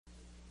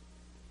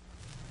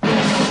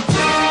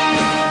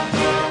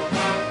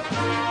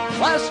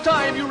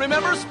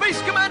remember,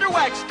 Space Commander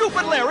Wack,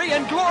 Stupid Larry,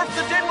 and Glorf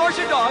the Dead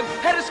Martian Dog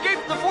had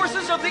escaped the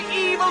forces of the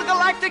evil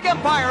Galactic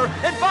Empire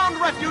and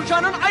found refuge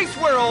on an ice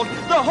world,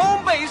 the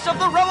home base of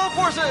the rebel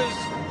forces.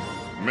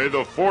 May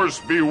the Force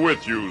be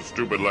with you,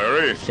 Stupid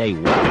Larry. Say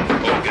what?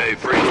 Okay,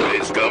 freeze,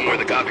 please. Scum, we're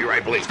the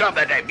copyright police. Stop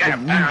that tape. Get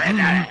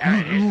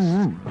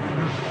him.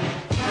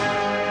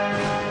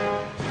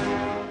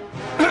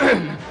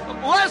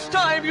 Last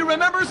time, you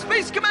remember,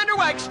 Space Commander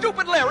Wack,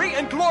 Stupid Larry,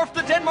 and Glorf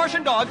the Dead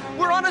Martian Dog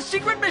were on a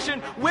secret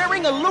mission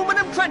wearing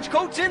aluminum trench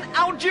coats in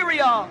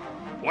Algeria.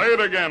 Play it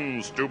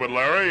again, Stupid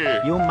Larry.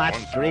 You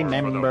must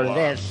remember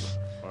this.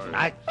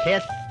 A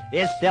kiss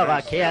is still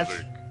a kiss.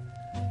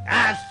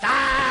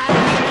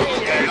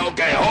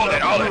 Okay, hold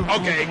it.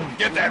 Okay,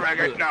 get that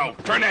record. No,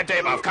 turn that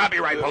tape off.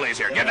 Copyright police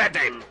here. Get that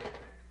tape.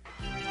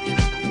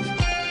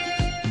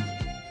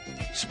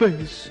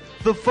 Space,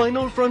 the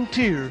final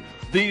frontier.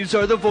 These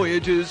are the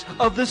voyages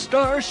of the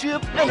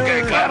Starship Enterprise.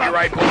 Okay,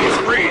 copyright police,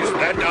 freeze.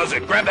 That does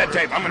it. Grab that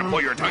tape. I'm gonna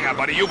pull your tongue out,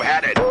 buddy. You've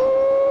had it.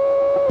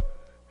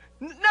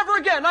 Never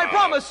again, I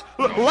promise.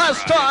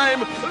 Last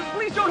time,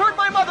 please don't hurt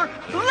my mother.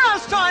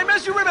 Last time,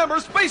 as you remember,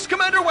 Space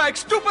Commander Wack,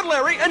 Stupid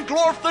Larry, and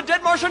Glorf the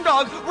Dead Martian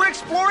Dog were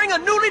exploring a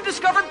newly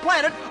discovered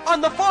planet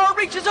on the far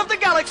reaches of the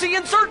galaxy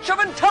in search of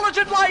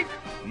intelligent life.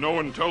 No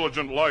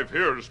intelligent life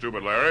here,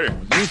 Stupid Larry.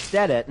 You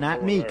said it,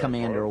 not me,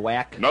 Commander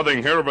Wack.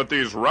 Nothing here but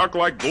these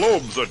rock-like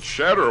globes that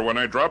shatter when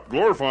I drop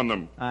Glorf on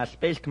them.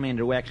 Space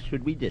Commander Wack,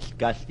 should we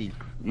discuss these?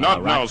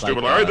 Not now,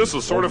 Stupid Larry. This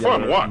is sort of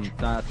fun. Watch.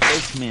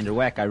 Space Commander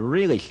Wack, I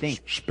really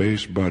think...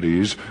 Space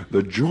buddies,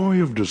 the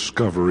joy of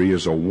discovery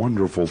is a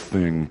wonderful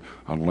thing,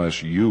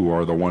 unless you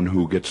are the one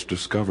who gets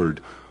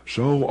discovered.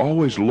 So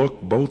always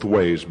look both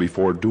ways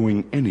before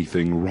doing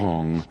anything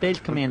wrong. Space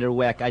Commander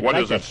Wack, I'd What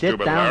like is to it, sit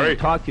Stupid down Larry? and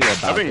talk to you about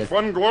Having this.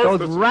 fun, Glorf?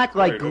 Those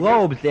rock-like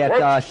globes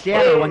that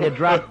shatter when you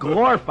drop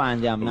Glorf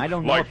on them. I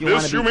don't know Like if you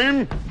want this, to you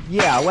mean?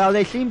 Yeah, well,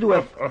 they seem to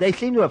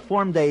have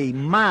formed a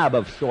mob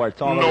of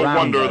sorts all No around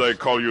wonder us. they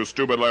call you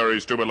Stupid Larry,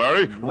 Stupid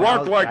Larry. Well, I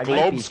Rock-like might be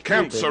globes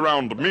can't stupid.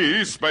 surround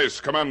me, Space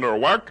Commander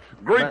Wack.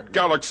 Great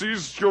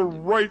galaxies, you're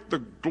right, the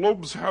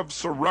globes have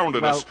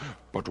surrounded us.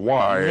 But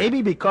why?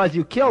 Maybe because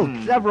you killed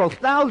several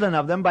thousand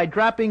of them by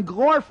dropping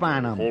Glorf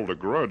on them. Hold a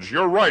grudge.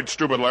 You're right,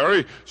 Stupid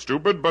Larry.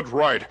 Stupid, but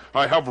right.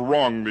 I have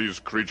wronged these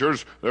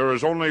creatures. There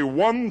is only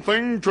one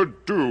thing to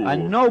do. A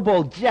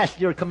noble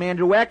gesture,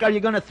 Commander Wack. Are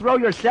you going to throw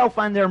yourself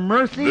on their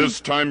mercy?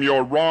 This time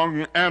you're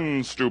wrong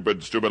and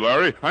stupid, Stupid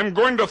Larry. I'm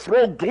going to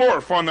throw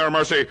Glorf on their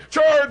mercy.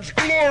 Charge,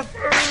 Glorf!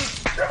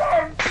 Get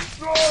on,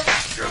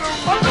 Glorf! Get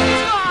him! Up in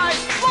the sky!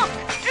 Look!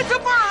 It's a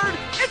bird!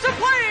 It's a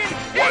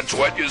plane! Watch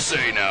what you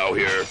say now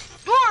here.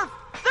 Glorf,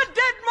 the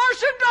Dead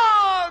Martian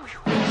Dog!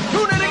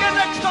 Tune in again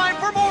next time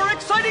for more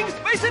exciting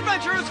space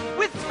adventures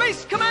with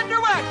Space Commander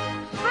Wack!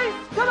 Space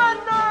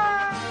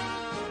Commander!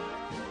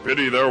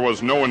 Pity there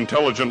was no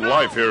intelligent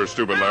life here,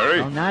 Stupid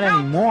Larry. Well, not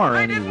anymore,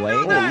 anyway.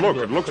 Oh, look,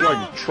 it looks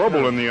like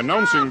trouble in the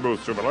announcing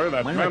booth, Stupid Larry.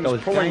 That Wonder what man's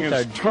those pulling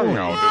guys his are tongue doing.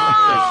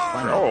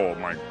 out. Oh,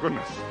 my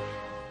goodness.